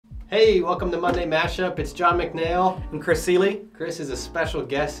Hey, welcome to Monday Mashup. It's John McNeil. And Chris Seeley. Chris is a special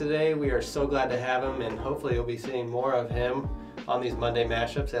guest today. We are so glad to have him, and hopefully you'll be seeing more of him on these Monday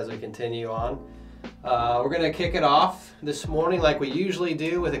Mashups as we continue on. We're going to kick it off this morning like we usually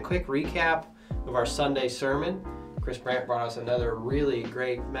do with a quick recap of our Sunday sermon. Chris Brandt brought us another really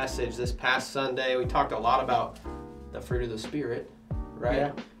great message this past Sunday. We talked a lot about the fruit of the Spirit, right?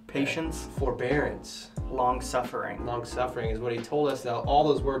 Yeah. Patience, forbearance, long-suffering. Long-suffering is what he told us that all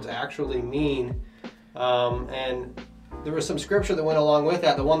those words actually mean. And there was some scripture that went along with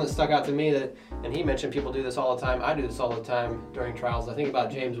that. The one that stuck out to me, and he mentioned people do this all the time. I do this all the time during trials. I think about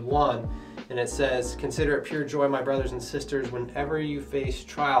James 1, and it says, "Consider it pure joy, my brothers and sisters, whenever you face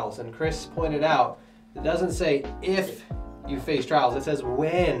trials." And Chris pointed out, it doesn't say if you face trials. It says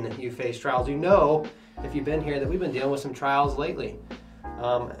when you face trials. You know, if you've been here, that we've been dealing with some trials lately.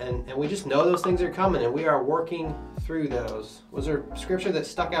 And we just know those things are coming, and we are working through those. Was there scripture that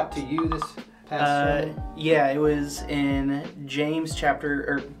stuck out to you this past sermon? Yeah, it was in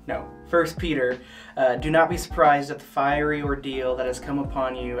First Peter. Do not be surprised at the fiery ordeal that has come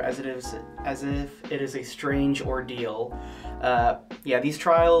upon you, as if it is a strange ordeal. These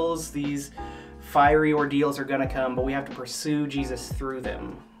trials, these fiery ordeals are going to come, but we have to pursue Jesus through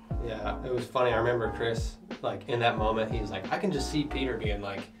them. Yeah, it was funny. I remember Chris, in that moment, he's like, I can just see Peter being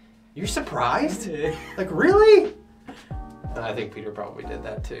like, "You're surprised? Like, really?" And I think Peter probably did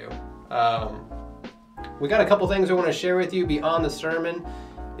that too. We got a couple things we want to share with you beyond the sermon.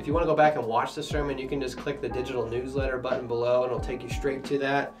 If you want to go back and watch the sermon, you can just click the digital newsletter button below and it'll take you straight to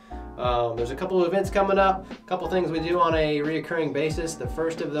that. There's a couple of events coming up, a couple things we do on a reoccurring basis. The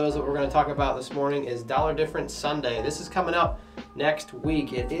first of those that we're going to talk about this morning is Dollar Difference Sunday. This is coming up next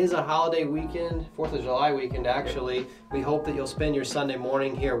week. It is a holiday weekend, 4th of July weekend actually. We hope that you'll spend your Sunday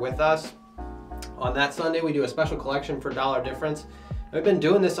morning here with us. On that Sunday, we do a special collection for Dollar Difference. We've been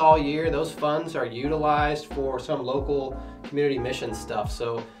doing this all year. Those funds are utilized for some local community mission stuff.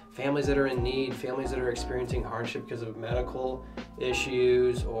 So families that are in need, families that are experiencing hardship because of medical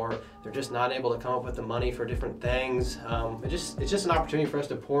issues, or they're just not able to come up with the money for different things. It's just an opportunity for us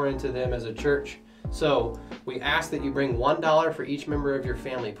to pour into them as a church. So we ask that you bring $1 for each member of your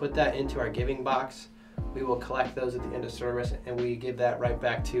family. Put that into our giving box. We will collect those at the end of service, and we give that right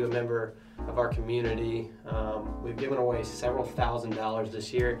back to a member of our community. We've given away several $1,000s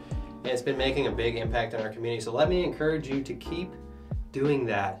this year, and it's been making a big impact on our community. So let me encourage you to keep doing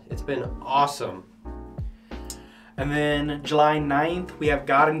that. It's been awesome. And then July 9th, we have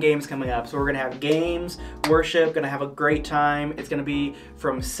God and Games coming up. So we're going to have games, worship, going to have a great time. It's going to be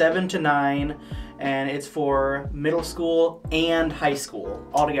from 7 to 9, and it's for middle school and high school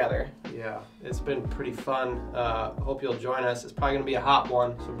all together. Yeah, it's been pretty fun. Hope you'll join us. It's probably going to be a hot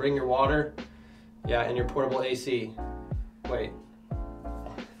one, so bring your water, and your portable AC. Wait.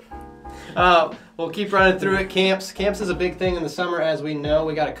 We'll keep running through it. Camps is a big thing in the summer, as we know.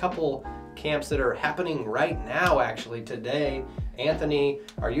 We got a couple camps that are happening right now, actually, today. Anthony,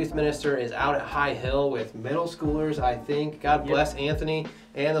 our youth minister, is out at High Hill with middle schoolers, I think. God bless Anthony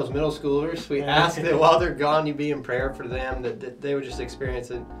and those middle schoolers. We ask that while they're gone, you be in prayer for them, that they would just experience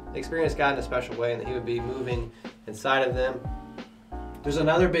God in a special way, and that he would be moving inside of them. There's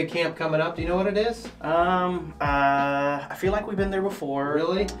another big camp coming up. Do you know what it is? I feel like we've been there before.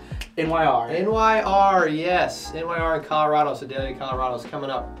 Really? NYR. NYR, yes. NYR in Colorado, Sedalia, Colorado is coming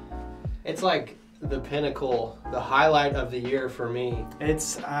up. It's like the pinnacle, the highlight of the year for me.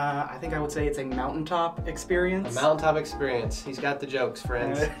 It's, I think I would say it's a mountaintop experience. A mountaintop experience. He's got the jokes,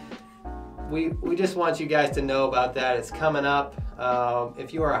 friends. We just want you guys to know about that. It's coming up.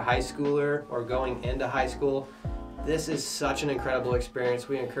 If you are a high schooler or going into high school, this is such an incredible experience.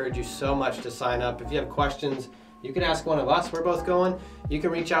 We encourage you so much to sign up. If you have questions, you can ask one of us. We're both going. You can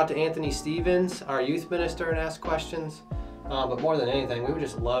reach out to Anthony Stevens, our youth minister, and ask questions. But more than anything, we would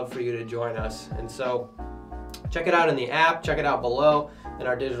just love for you to join us. And so check it out in the app. Check it out below in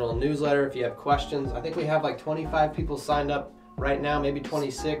our digital newsletter if you have questions. I think we have like 25 people signed up right now, maybe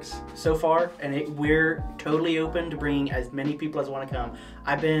 26 so far, and we're totally open to bringing as many people as want to come.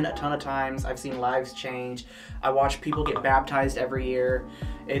 I've been a ton of times. I've seen lives change. I watch people get baptized every year.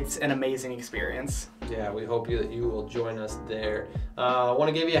 It's an amazing experience. Yeah, we hope that you will join us there. I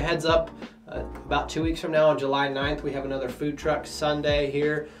want to give you a heads up. About 2 weeks from now, on July 9th, we have another food truck Sunday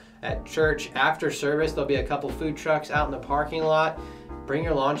here at church. After service, there'll be a couple food trucks out in the parking lot. Bring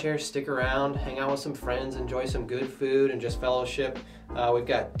your lawn chairs, stick around, hang out with some friends, enjoy some good food, and just fellowship. We've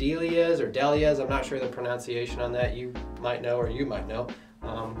got Delia's, I'm not sure the pronunciation on that. You might know, or you might know.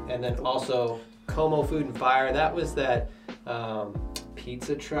 And then also Como Food and Fire. That was that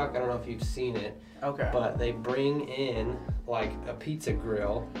pizza truck. I don't know if you've seen it. Okay. But they bring in like a pizza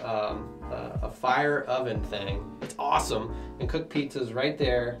grill, a fire oven thing. It's awesome, and cook pizzas right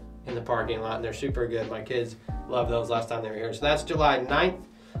there in the parking lot, and they're super good. My kids loved those last time they were here. So that's July 9th.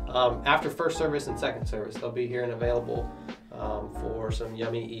 After first service and second service, they'll be here and available for some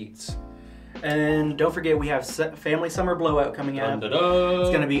yummy eats. And don't forget, we have Family Summer Blowout coming up. Dun-dun-dun. It's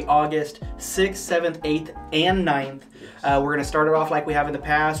going to be August 6th, 7th, 8th, and 9th. We're going to start it off like we have in the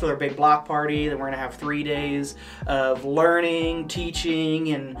past with our big block party. Then we're going to have 3 days of learning,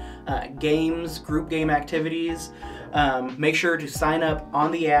 teaching, and games, group game activities. Make sure to sign up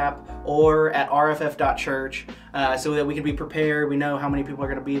on the app or at rff.church so that we can be prepared. We know how many people are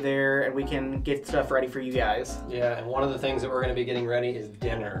going to be there, and we can get stuff ready for you guys. Yeah, and one of the things that we're going to be getting ready is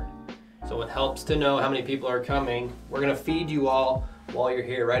dinner. So it helps to know how many people are coming. We're going to feed you all while you're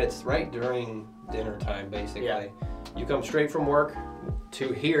here, right? It's right during dinner time, basically. Yeah. You come straight from work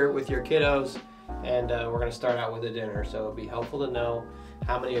to here with your kiddos, and we're going to start out with a dinner. So it'll be helpful to know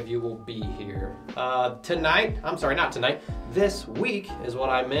how many of you will be here. This week is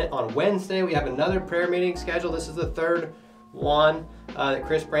what I meant. On Wednesday, we have another prayer meeting scheduled. This is the third one that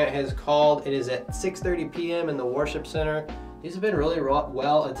Chris Brandt has called. It is at 6:30 p.m. in the Worship Center. These have been really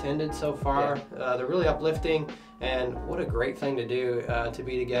well attended so far. Yeah. They're really uplifting, and what a great thing to do to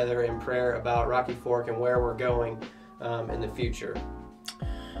be together in prayer about Rocky Fork and where we're going in the future.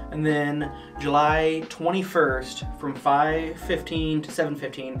 And then July 21st from 5:15 to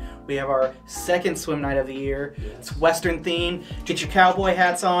 7:15, we have our second swim night of the year. Yes. It's Western themed. Get your cowboy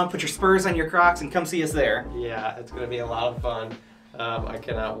hats on, put your spurs on your Crocs, and come see us there. Yeah, it's going to be a lot of fun. I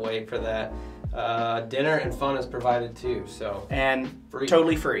cannot wait for that. Dinner and fun is provided too, so And free.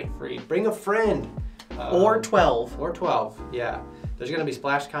 totally free. Free. Bring a friend. Or 12. Or 12, yeah. There's going to be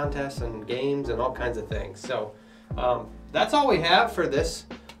splash contests and games and all kinds of things. So that's all we have for this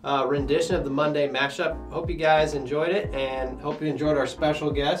rendition of the Monday Mashup. Hope you guys enjoyed it, and hope you enjoyed our special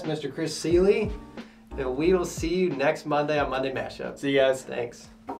guest, Mr. Chris Seeley. And we will see you next Monday on Monday Mashup. See you guys. Thanks.